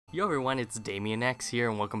Yo everyone, it's Damien X here,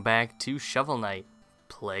 and welcome back to Shovel Knight,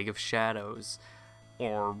 Plague of Shadows.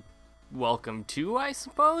 Or, welcome to, I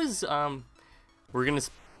suppose? We're gonna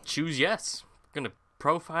choose yes. We're gonna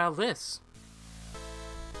profile this.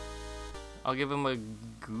 I'll give him a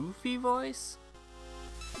goofy voice.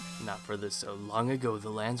 Not for this. So long ago, the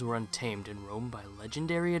lands were untamed and roamed by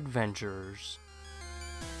legendary adventurers.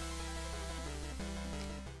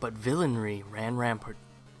 But villainy ran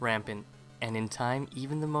rampant, and in time,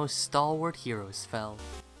 even the most stalwart heroes fell.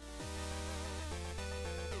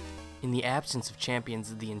 In the absence of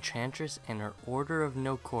champions, the Enchantress and her Order of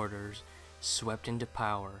No Quarters swept into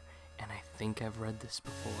power, and I think I've read this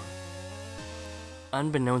before.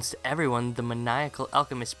 Unbeknownst to everyone, the maniacal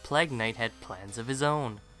alchemist Plague Knight had plans of his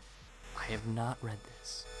own. I have not read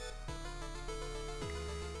this.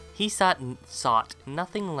 He sought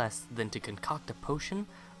nothing less than to concoct a potion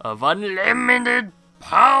of unlimited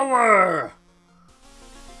power!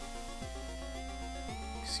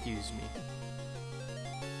 Excuse me.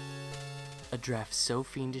 A draft so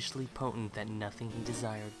fiendishly potent that nothing he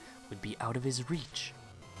desired would be out of his reach.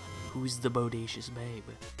 Who's the bodacious babe?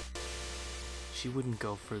 She wouldn't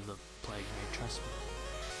go for the Plague Knight, trust me.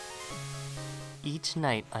 Each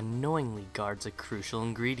knight unknowingly guards a crucial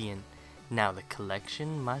ingredient. Now the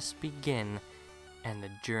collection must begin, and the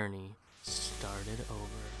journey started over.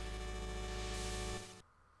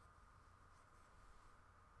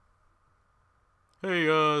 Hey,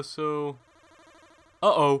 so...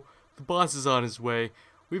 Uh-oh, the boss is on his way.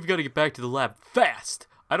 We've got to get back to the lab fast.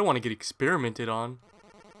 I don't want to get experimented on.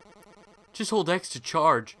 Just hold X to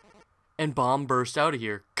charge, and bomb burst out of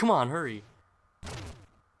here. Come on, hurry.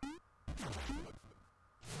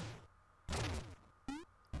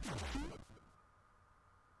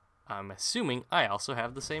 I'm assuming I also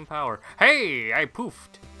have the same power. Hey, I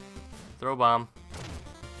poofed. Throw bomb.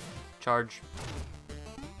 Charge.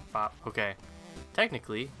 Bop. Okay.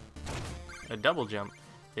 Technically, a double jump.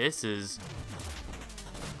 This is...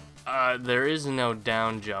 there is no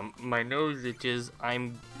down jump. My nose itches.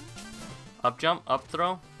 I'm... Up jump? Up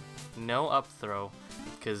throw? No up throw.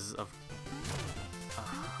 Because of...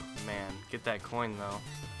 man, get that coin though.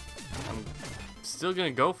 I'm still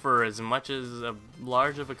gonna go for as much as a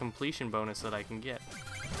large of a completion bonus that I can get.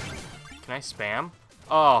 Can I spam?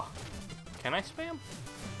 Oh, can I spam?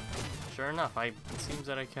 Sure enough, it seems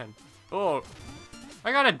that I can. Oh,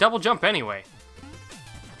 I got a double jump anyway.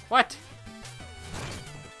 What?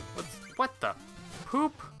 What the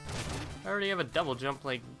poop? I already have a double jump,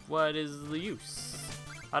 like, what is the use?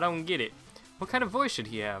 I don't get it. What kind of voice should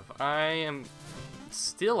he have? I am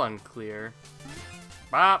still unclear.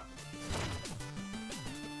 Bop.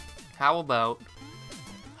 How about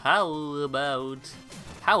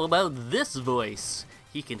this voice?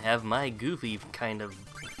 He can have my goofy kind of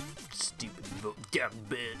stupid vote.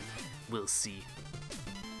 We'll see.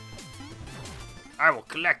 I will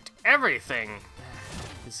collect everything.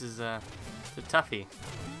 This is the toughie.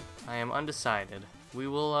 I am undecided.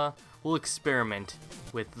 We'll experiment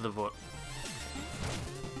with the vote.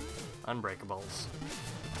 Unbreakables.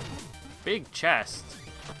 Big chest.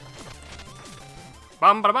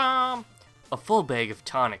 Bum ba bum. A full bag of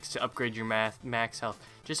tonics to upgrade your max health.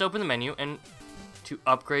 Just open the menu and to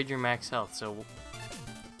upgrade your max health. So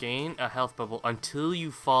gain a health bubble until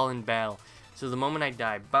you fall in battle. So the moment I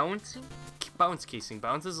die, bounce casing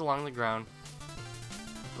bounces along the ground.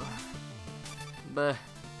 But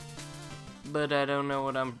I don't know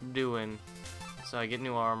what I'm doing. So I get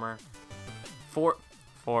new armor.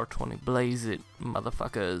 420. Blaze it,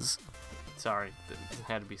 motherfuckers. Sorry, that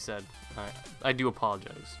had to be said. I do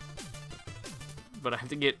apologize. But I have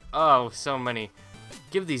to get, oh, so many.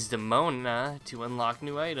 Give these to Mona to unlock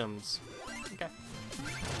new items. Okay.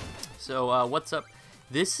 So, what's up?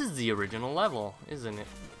 This is the original level, isn't it?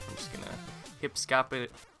 I'm just gonna hip-scop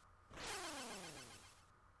it.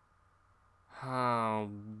 Oh.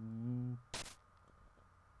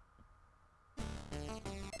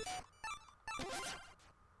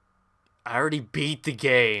 I already beat the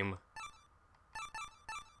game.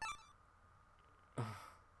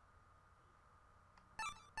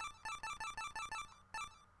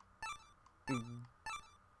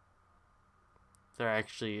 They're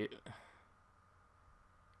actually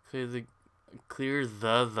clear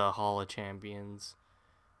the Hall of Champions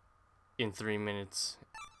in 3 minutes.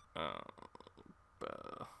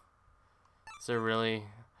 So really,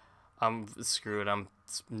 I'm screwed. I'm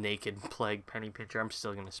naked plague penny pincher. I'm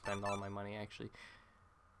still gonna spend all my money actually.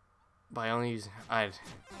 By only using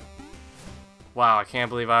wow, I can't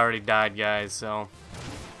believe I already died, guys. So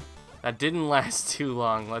that didn't last too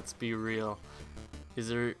long. Let's be real. Is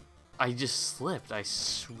there? I just slipped, I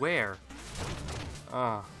swear.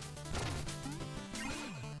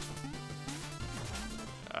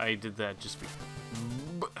 I did that just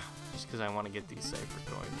because I want to get these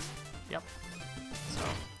cipher coins. Yep. So,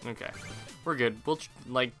 okay. We're good. We'll,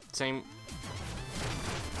 like, same...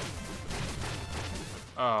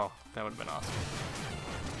 Oh, that would have been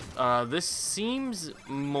awesome. This seems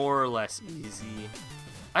more or less easy.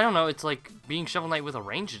 I don't know, it's like being Shovel Knight with a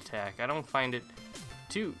ranged attack. I don't find it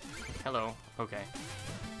too... Hello. Okay.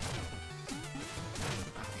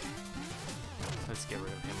 Let's get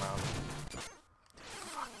rid of him out.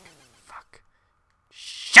 Fuck.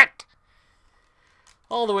 Shit!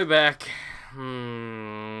 All the way back.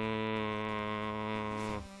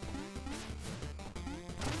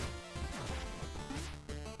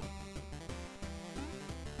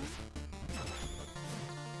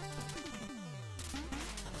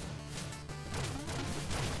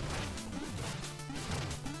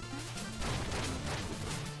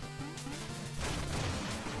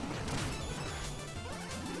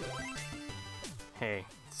 Hey,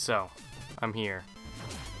 so, I'm here.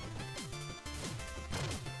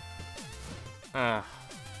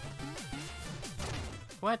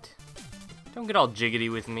 What? Don't get all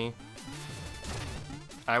jiggity with me.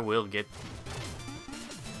 I will get...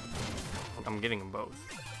 I'm getting them both.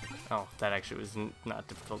 Oh, that actually was not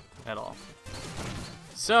difficult at all.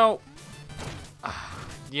 So,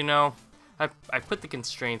 you know, I put the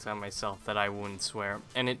constraints on myself that I wouldn't swear,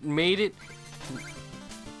 and it made it...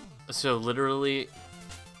 So literally,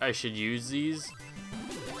 I should use these.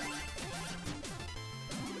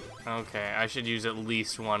 Okay, I should use at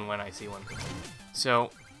least one when I see one.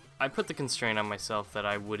 So, I put the constraint on myself that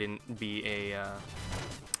I wouldn't be a,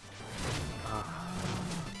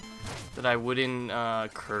 that I wouldn't,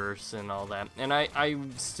 curse and all that. And I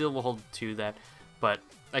still will hold to that, but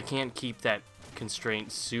I can't keep that constraint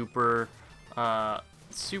super,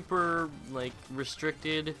 like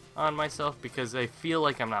restricted on myself because I feel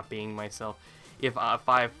like I'm not being myself. If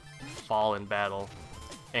I fall in battle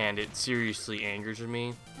and it seriously angers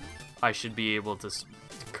me, I should be able to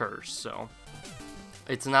curse. So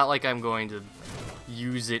it's not like I'm going to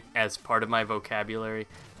use it as part of my vocabulary,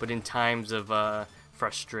 but in times of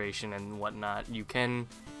frustration and whatnot, you can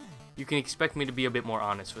expect me to be a bit more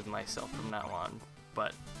honest with myself from now on.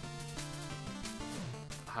 But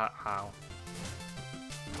how?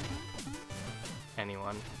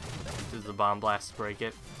 Anyone? Does the bomb blast break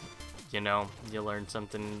it? You know, you learn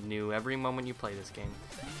something new every moment you play this game.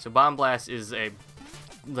 So bomb blast is a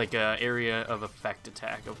area of effect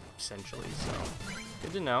attack essentially. So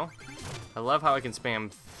good to know. I love how I can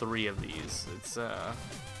spam 3 of these. It's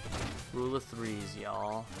rule of 3s,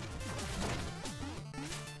 y'all.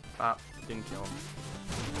 Ah, didn't kill him.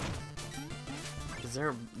 Is there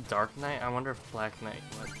a Dark Knight? I wonder if Black Knight.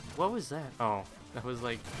 What was that? Oh, that was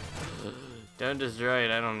like. Don't destroy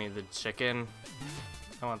it. I don't need the chicken.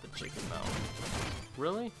 I want the chicken though.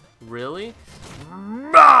 Really? Really?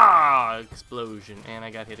 Ah! Explosion. And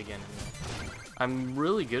I got hit again. I'm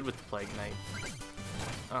really good with the Plague Knight.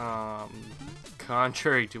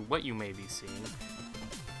 Contrary to what you may be seeing,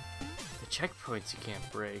 the checkpoints you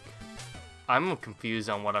can't break. I'm confused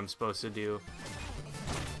on what I'm supposed to do.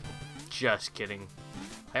 Just kidding.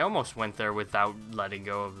 I almost went there without letting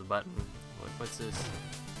go of the button. What's this?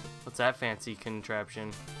 What's that fancy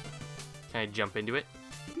contraption? Can I jump into it?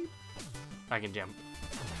 I can jump.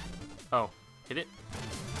 Oh, hit it.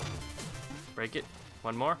 Break it.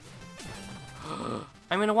 One more.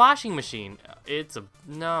 I'm in a washing machine. It's a...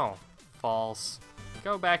 No. False.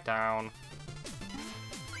 Go back down.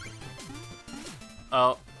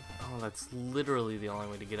 Oh. Oh, that's literally the only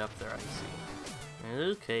way to get up there, I see.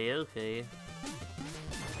 Okay.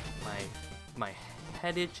 My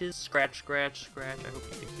head itches. Scratch, scratch, scratch. I hope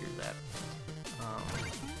you can hear that.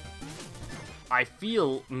 I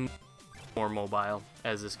feel more mobile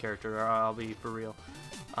as this character, I'll be for real.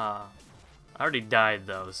 I already died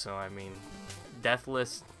though, so I mean,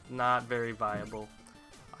 deathless, not very viable.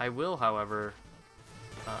 I will, however,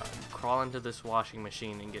 crawl into this washing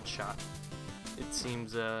machine and get shot. It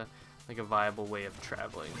seems like a viable way of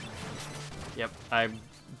traveling. Yep, I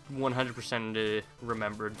 100%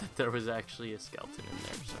 remembered that there was actually a skeleton in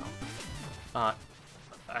there, so.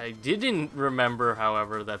 I didn't remember,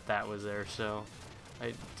 however, that that was there, so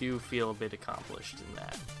I do feel a bit accomplished in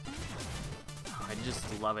that. Oh, I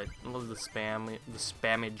just love it. I love the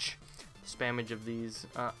spammage of these.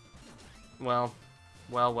 Well.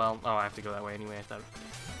 Oh, I have to go that way anyway.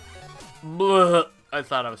 I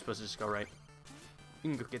thought I was supposed to just go right.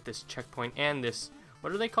 You can go get this checkpoint and this.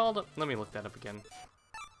 What are they called? Let me look that up again.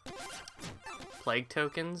 Plague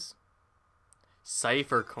tokens?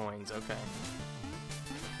 Cipher coins, okay.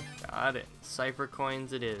 Got it. Cipher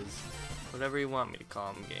coins it is. Whatever you want me to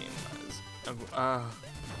call them, game.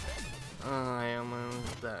 I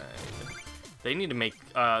almost died. They need to make,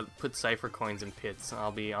 put cipher coins in pits,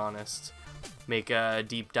 I'll be honest. Make,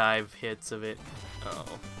 deep dive hits of it.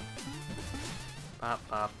 Oh. Bop,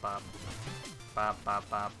 bop, bop. Bop, bop,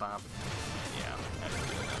 bop, bop. Yeah, I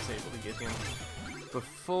was able to get him.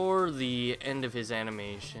 Before the end of his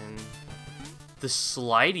animation, the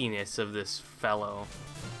slidiness of this fellow.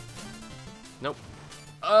 Nope.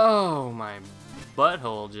 Oh, my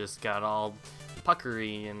butthole just got all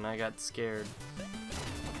puckery and I got scared.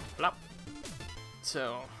 Plop.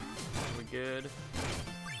 So, we good.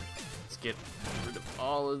 Let's get rid of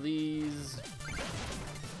all of these.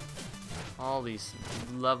 All these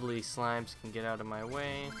lovely slimes can get out of my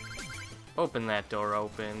way. Open that door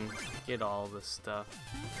open. Get all this stuff.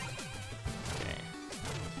 Okay.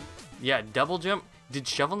 Yeah, double jump. Did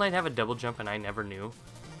Shovel Knight have a double jump and I never knew?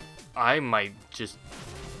 I might just...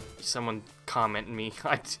 Someone comment me.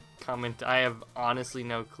 I have honestly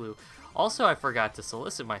no clue. Also, I forgot to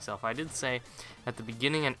solicit myself. I did say at the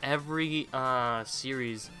beginning in every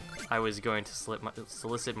series I was going to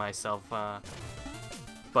solicit myself, but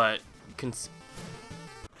I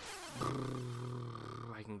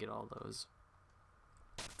can get all those.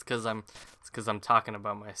 It's because I'm talking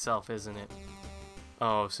about myself, isn't it?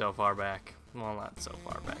 Oh, so far back. Well, not so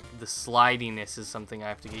far back. The slidiness is something I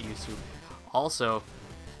have to get used to. Also,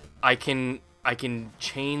 I can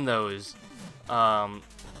chain those.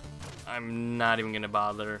 I'm not even gonna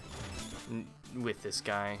bother with this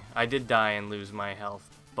guy. I did die and lose my health,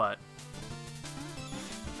 but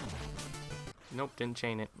nope, didn't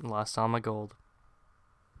chain it. Lost all my gold.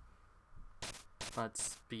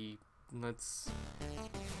 Let's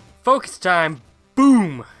focus time.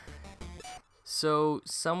 Boom. So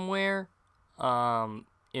somewhere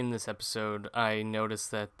in this episode, I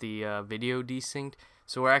noticed that the video desynced.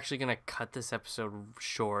 So we're actually going to cut this episode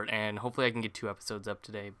short, and hopefully I can get 2 episodes up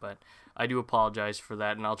today, but I do apologize for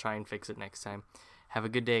that, and I'll try and fix it next time. Have a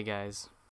good day, guys.